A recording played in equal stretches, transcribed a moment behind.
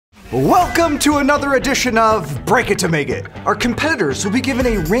Welcome to another edition of Break It to Make It. Our competitors will be given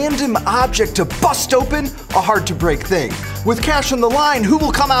a random object to bust open a hard to break thing. With cash on the line, who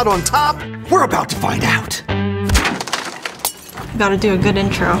will come out on top? We're about to find out. Gotta do a good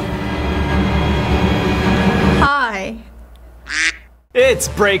intro. Hi. It's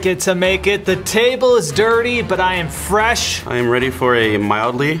Break It to Make It. The table is dirty, but I am fresh. I am ready for a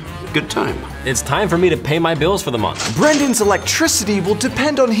mildly good time. It's time for me to pay my bills for the month. Brendan's electricity will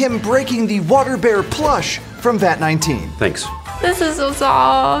depend on him breaking the water bear Plush from VAT 19. Thanks. This is so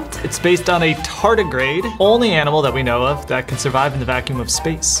soft. It's based on a tardigrade, only animal that we know of that can survive in the vacuum of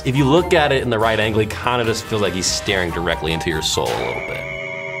space. If you look at it in the right angle, it kind of just feels like he's staring directly into your soul a little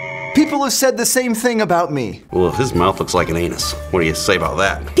bit. People have said the same thing about me. Well, his mouth looks like an anus. What do you say about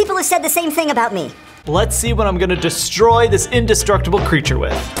that? People have said the same thing about me. Let's see what I'm gonna destroy this indestructible creature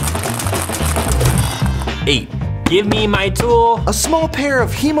with. 8. Give me my tool. A small pair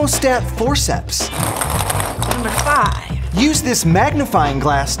of hemostat forceps. Number 5. Use this magnifying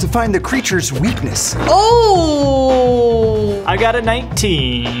glass to find the creature's weakness. Oh! I got a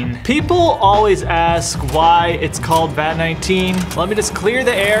 19. People always ask why it's called VAT 19. Let me just clear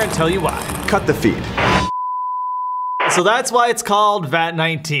the air and tell you why. Cut the feed. So that's why it's called VAT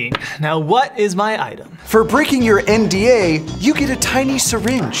 19. Now what is my item? For breaking your NDA, you get a tiny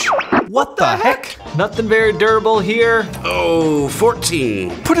syringe. What the heck? Nothing very durable here. Oh,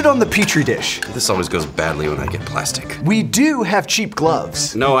 14. Put it on the petri dish. This always goes badly when I get plastic. We do have cheap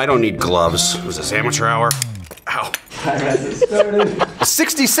gloves. No, I don't need gloves. Was this amateur hour? Ow.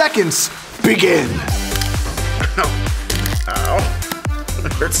 60 seconds, begin. Ow. Ow.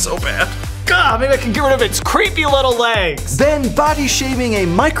 That hurts so bad. God, maybe I can get rid of its creepy little legs. Then body shaming a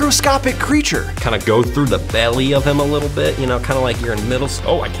microscopic creature. Kind of go through the belly of him a little bit, you know, kind of like you're in middle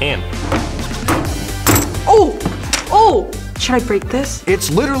school. Oh, I can. Oh! Oh! Should I break this? It's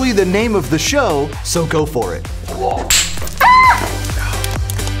literally the name of the show, so go for it.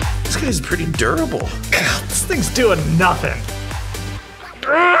 This guy's pretty durable. God, this thing's doing nothing.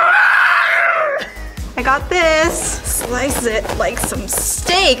 I got this. Slice it like some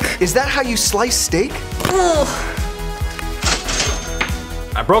steak. Is that how you slice steak? Ugh.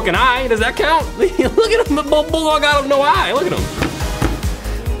 I broke an eye. Does that count? Look at him. The bulldog got no eye. Look at him.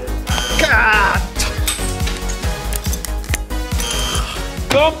 God.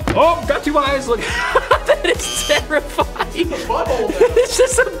 Oh, got 2 eyes. Look. That is terrifying. It's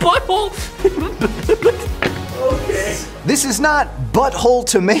just a butthole. Okay. This is not butthole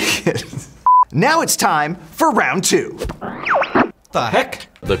to make it. Now it's time for round 2. The heck?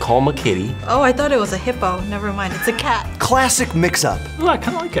 The Kalma Kitty. Oh, I thought it was a hippo. Never mind, it's a cat. Classic mix-up. Ooh, I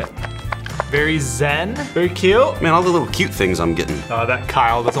kind of like it. Very zen, very cute. Man, all the little cute things I'm getting. Oh, that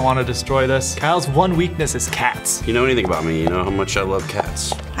Kyle doesn't want to destroy this. Kyle's one weakness is cats. If you know anything about me, you know how much I love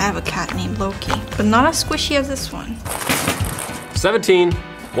cats. I have a cat named Loki, but not as squishy as this one. 17.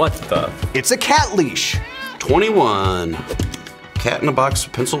 What the? It's a cat leash. 21. Cat in a box,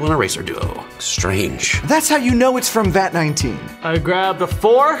 pencil and eraser duo. Strange. That's how you know it's from VAT 19. I grabbed a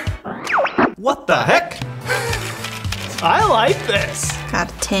 4. What the heck? I like this.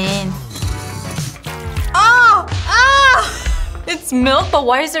 Got a 10. Oh! Ah! It's milk, but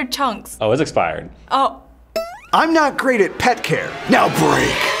why is there chunks? Oh, it's expired. Oh, I'm not great at pet care. Now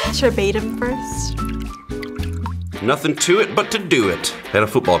break. should I bait him first? Nothing to it but to do it. Had a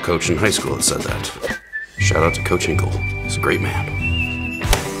football coach in high school that said that. Shout out to Coach Hinkle. He's a great man.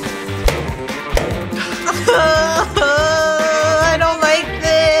 I don't like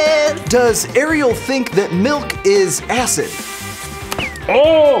this. Does Ariel think that milk is acid?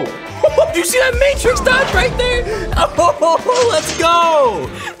 Oh! Do you see that matrix dodge right there? Oh, let's go!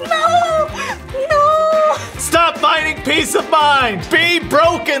 No! No! Stop finding peace of mind. Be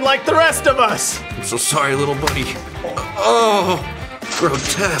broken like the rest of us. I'm so sorry, little buddy. Oh,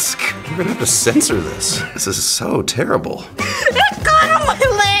 grotesque. We're gonna have to censor this. This is so terrible. It got on my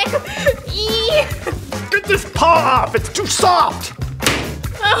leg! Eee. Get this paw off. It's too soft.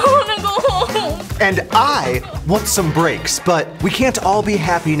 I wanna go home. And I want some breaks, but we can't all be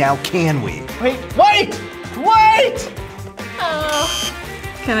happy now, can we? Wait.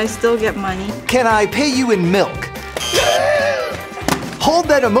 Can I still get money? Can I pay you in milk? Hold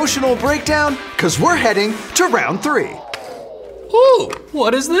that emotional breakdown, because we're heading to round 3. Ooh,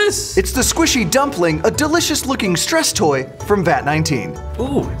 what is this? It's the squishy Dumpling, a delicious looking stress toy from VAT 19.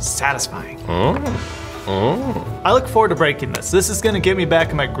 Ooh, satisfying. I look forward to breaking this. This is gonna get me back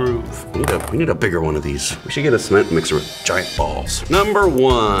in my groove. We need a bigger one of these. We should get a cement mixer with giant balls. Number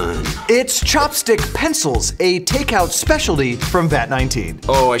 1. It's Chopstick Pencils, a takeout specialty from VAT 19.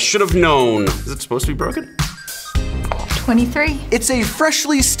 Oh, I should have known. Is it supposed to be broken? 23. It's a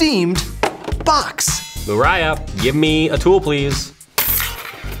freshly steamed box. Mariah, give me a tool, please.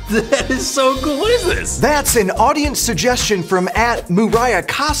 That is so cool. What is this? That's an audience suggestion from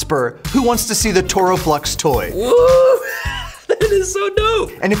 @MariahCosper, who wants to see the Toroflux toy. Woo! That is so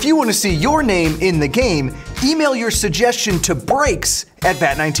dope. And if you want to see your name in the game, email your suggestion to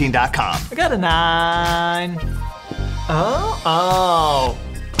breaks@bat19.com. I got a 9. Oh.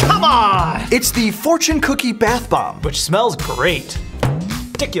 Come on! It's the fortune cookie bath bomb. Which smells great.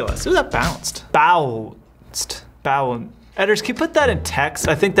 Ridiculous. Ooh, that bounced. Bounced. Editors, can you put that in text?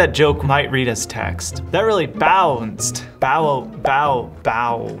 I think that joke might read as text. That really bounced. Bounced.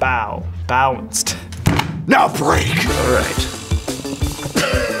 Now break! All right.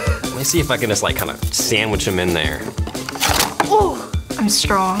 Let me see if I can just like kind of sandwich them in there. Ooh, I'm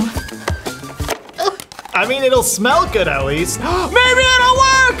strong. I mean, it'll smell good at least. Maybe it'll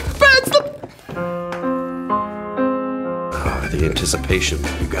work! The anticipation.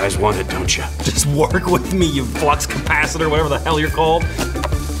 You guys want it, don't you? Just work with me, you flux capacitor, whatever the hell you're called.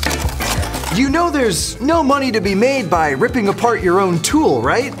 You know there's no money to be made by ripping apart your own tool,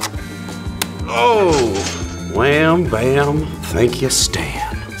 right? Oh, wham, bam, thank you,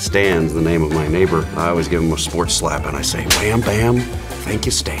 Stan. Stan's the name of my neighbor. I always give him a sports slap and I say, wham, bam, thank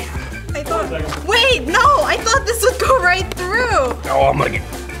you, Stan. I thought, wait, no, I thought this would go right through. Oh, I'm gonna get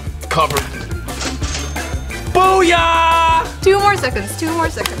covered. Booyah! 2 more seconds, 2 more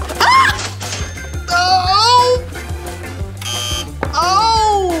seconds. Ah!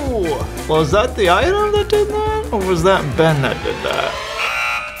 Oh! Was that the item that did that? Or was that Ben that did that?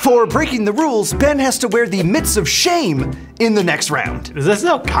 For breaking the rules, Ben has to wear the mitts of shame in the next round. Is this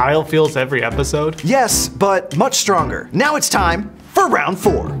how Kyle feels every episode? Yes, but much stronger. Now it's time for round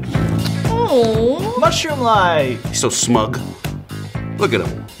 4. Oh, mushroom light. He's so smug. Look at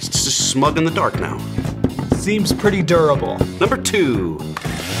him. He's just smug in the dark now. Seems pretty durable. Number 2.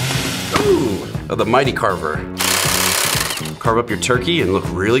 Ooh, the Mighty Carver. Carve up your turkey and look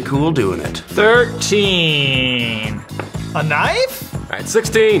really cool doing it. 13. A knife? All right,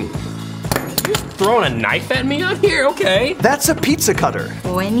 16. You're throwing a knife at me out here? Okay. That's a pizza cutter.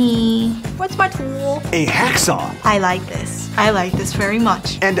 20. What's my tool? A hacksaw. I like this. I like this very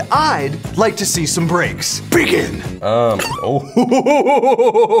much. And I'd like to see some breaks. Begin. Oh,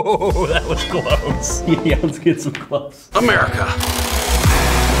 that was close. Yeah, let's get some close. America.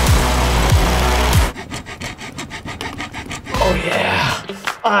 Oh yeah,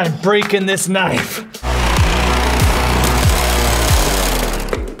 I'm breaking this knife.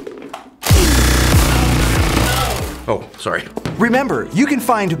 Oh, sorry. Remember, you can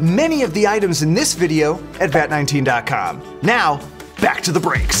find many of the items in this video at bat19.com. Now, back to the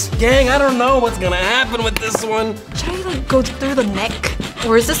breaks. Gang, I don't know what's gonna happen with this one. Should I like go through the neck?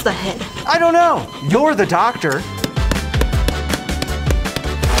 Or is this the head? I don't know. You're the doctor.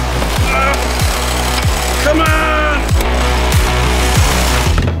 Come on!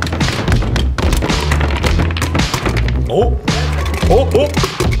 Oh.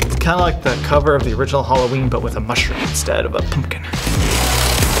 It's kind of like the cover of the original Halloween, but with a mushroom instead of a pumpkin.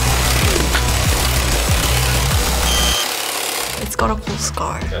 It's got a cool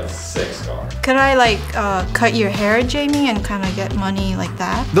scar. Got a sick scar. Could I like cut your hair, Jamie, and kind of get money like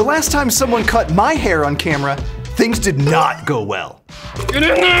that? The last time someone cut my hair on camera, things did not go well. Get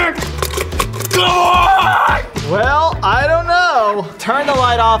in there! Go on! Well, I don't know. Turn the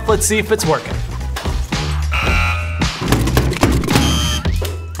light off, let's see if it's working.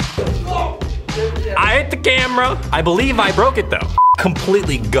 I hit the camera. I believe I broke it though.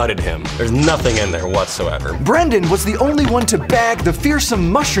 Completely gutted him. There's nothing in there whatsoever. Brendan was the only one to bag the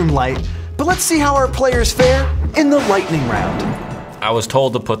fearsome mushroom light, but let's see how our players fare in the lightning round. I was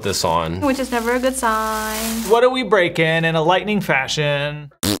told to put this on. Which is never a good sign. What are we breaking in a lightning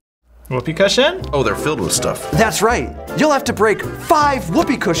fashion? Whoopee cushion? Oh, they're filled with stuff. That's right. You'll have to break 5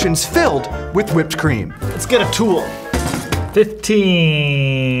 whoopee cushions filled with whipped cream. Let's get a tool.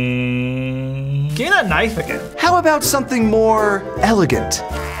 15. Give me that knife again. How about something more elegant?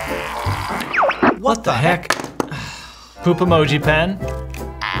 What the heck? Poop emoji pen.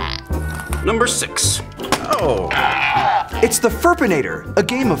 Number 6. Oh. It's the Furpinator, a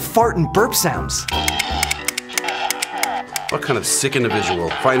game of fart and burp sounds. What kind of sick individual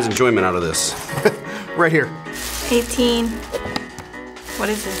finds enjoyment out of this? Right here. 18. What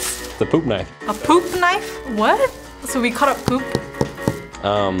is this? The poop knife. A poop knife? What? So we cut up poop?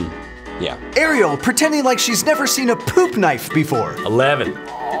 Yeah. Ariel pretending like she's never seen a poop knife before. 11.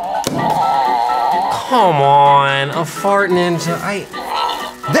 Come on, a fart ninja.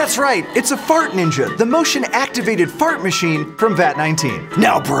 That's right, it's a Fart Ninja, the motion-activated fart machine from VAT19.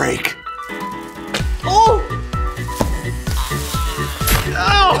 Now break. Oh!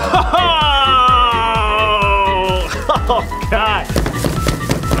 Oh, God.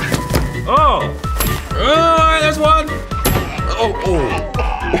 Oh, there's one.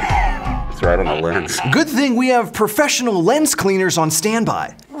 It's right on the lens. Good thing we have professional lens cleaners on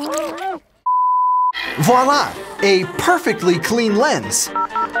standby. Voila, a perfectly clean lens.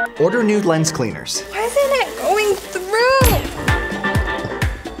 Order new lens cleaners. Why isn't it going through?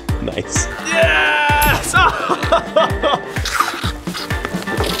 Nice. Yes!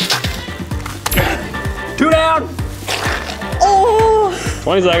 Two down. Oh!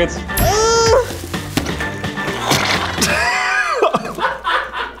 20 seconds.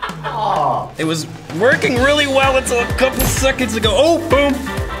 It was working really well until a couple seconds ago. Oh, boom.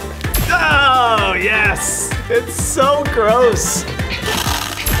 Oh, yes. It's so gross.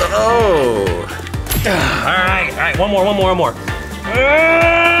 Oh. All right, one more.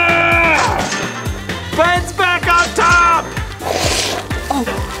 Ben's back on top!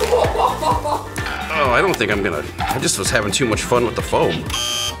 Oh, I don't think I'm gonna. I just was having too much fun with the foam.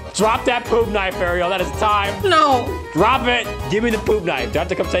 Drop that poop knife, Ariel. That is time. No. Drop it. Give me the poop knife. Do I have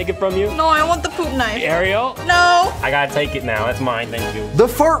to come take it from you? No, I want the poop knife. Ariel? No. I gotta take it now. That's mine. Thank you. The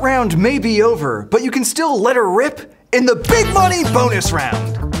fart round may be over, but you can still let her rip in the big money bonus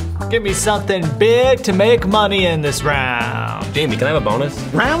round. Give me something big to make money in this round. Jamie, can I have a bonus?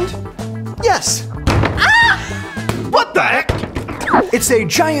 Round? Yes. What the heck? It's a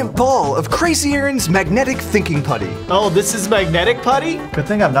giant ball of Crazy Aaron's magnetic thinking putty. Oh, this is magnetic putty? Good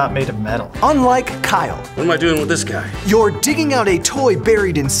thing I'm not made of metal. Unlike Kyle, What am I doing with this guy? you're digging out a toy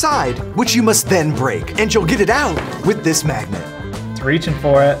buried inside, which you must then break, and you'll get it out with this magnet. It's reaching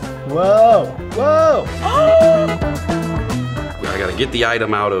for it. Whoa, whoa. I gotta get the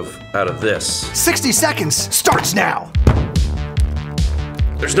item out of this. 60 seconds starts now.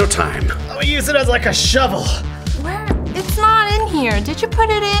 There's no time. We use it as like a shovel. Where? It's not in here. Did you put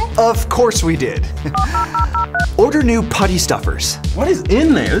it in? Of course we did. Order new putty stuffers. What is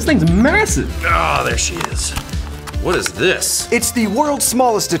in there? This thing's massive. Oh, there she is. What is this? It's the world's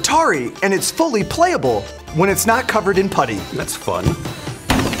smallest Atari, and it's fully playable when it's not covered in putty. That's fun.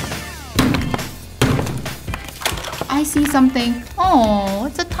 I see something. Oh,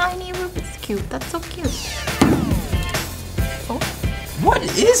 it's a tiny Rubik's Cube. That's so cute. What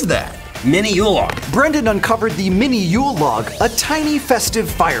is that? Mini Yule log. Brendan uncovered the mini Yule log, a tiny festive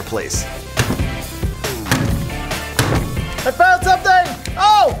fireplace. I found something!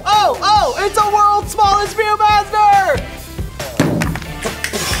 Oh! It's a world's smallest Viewmaster!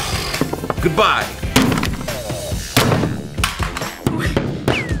 Goodbye.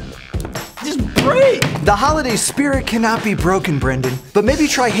 Just break. The holiday spirit cannot be broken, Brendan, but maybe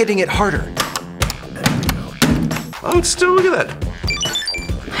try hitting it harder. Oh, still, look at that.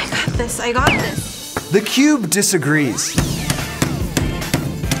 I got this. The cube disagrees.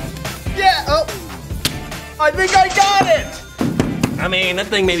 Yeah, oh! I think I got it! I mean, that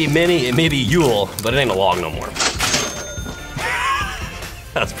thing may be mini, it may be Yule, but it ain't a log no more.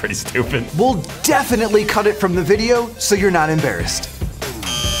 That's pretty stupid. We'll definitely cut it from the video so you're not embarrassed.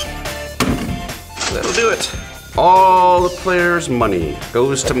 That'll do it. All the players' money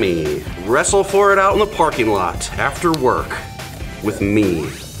goes to me. Wrestle for it out in the parking lot after work with me,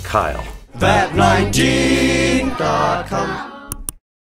 Kyle. Bat19.com